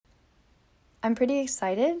I'm pretty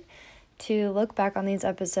excited to look back on these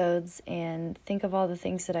episodes and think of all the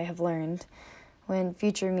things that I have learned when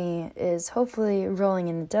future me is hopefully rolling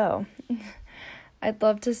in the dough. I'd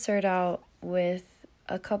love to start out with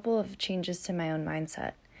a couple of changes to my own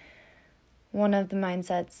mindset. One of the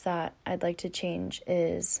mindsets that I'd like to change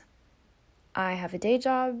is I have a day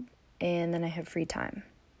job and then I have free time.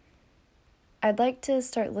 I'd like to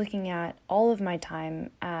start looking at all of my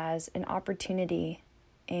time as an opportunity,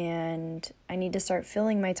 and I need to start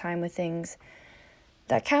filling my time with things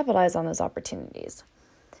that capitalize on those opportunities.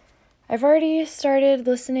 I've already started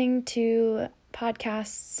listening to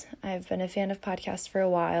podcasts. I've been a fan of podcasts for a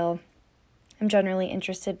while. I'm generally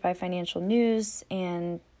interested by financial news,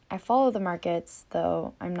 and I follow the markets,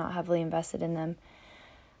 though I'm not heavily invested in them.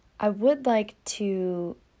 I would like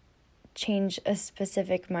to change a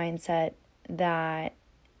specific mindset that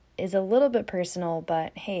is a little bit personal,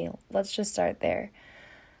 but hey, let's just start there.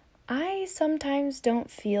 I sometimes don't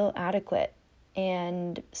feel adequate,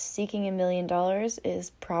 and seeking $1 million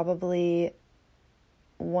is probably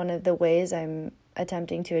one of the ways I'm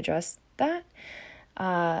attempting to address that.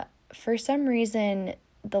 For some reason,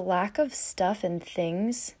 the lack of stuff and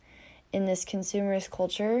things in this consumerist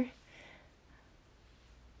culture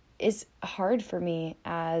is hard for me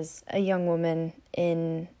as a young woman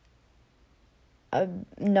in a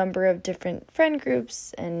number of different friend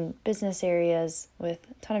groups and business areas with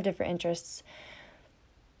a ton of different interests.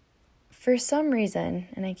 For some reason,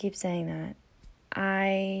 and I keep saying that,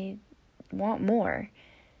 I want more.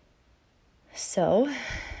 So,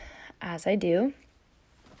 as I do,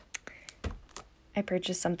 I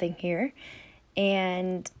purchased something here,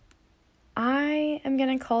 and I am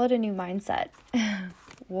going to call it a new mindset.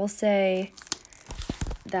 We'll say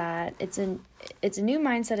that it's a new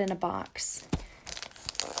mindset in a box.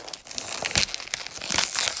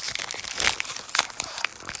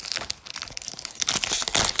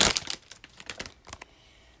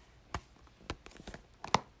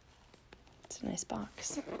 It's a nice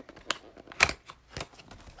box.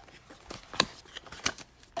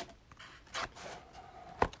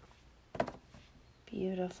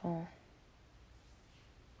 Beautiful.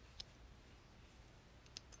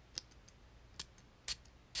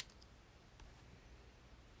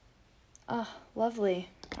 Oh, lovely.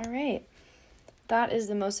 All right. That is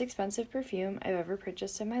the most expensive perfume I've ever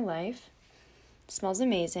purchased in my life. It smells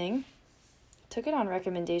amazing. Took it on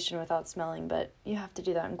recommendation without smelling, but you have to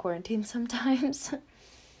do that in quarantine sometimes.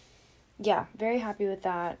 Yeah, very happy with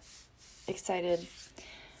that. Excited.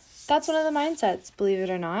 That's one of the mindsets, believe it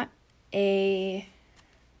or not. A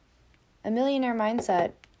millionaire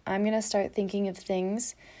mindset. I'm going to start thinking of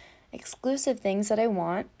things, exclusive things that I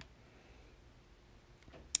want,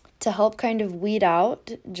 to help kind of weed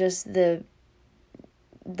out just the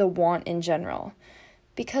want in general.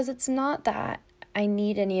 Because it's not that I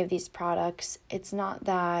need any of these products. It's not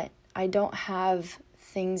that I don't have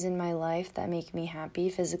things in my life that make me happy,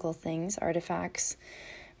 physical things, artifacts,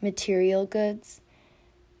 material goods.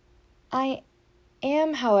 I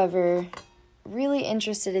am, however, really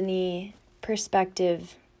interested in the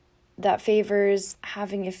perspective that favors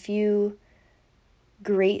having a few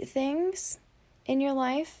great things in your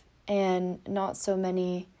life and not so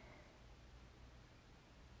many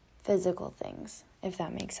physical things, if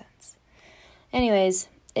that makes sense. Anyways,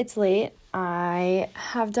 it's late. I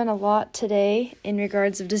have done a lot today in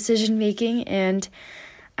regards of decision making, and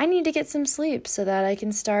I need to get some sleep so that I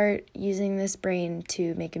can start using this brain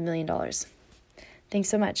to make $1 million. Thanks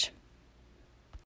so much.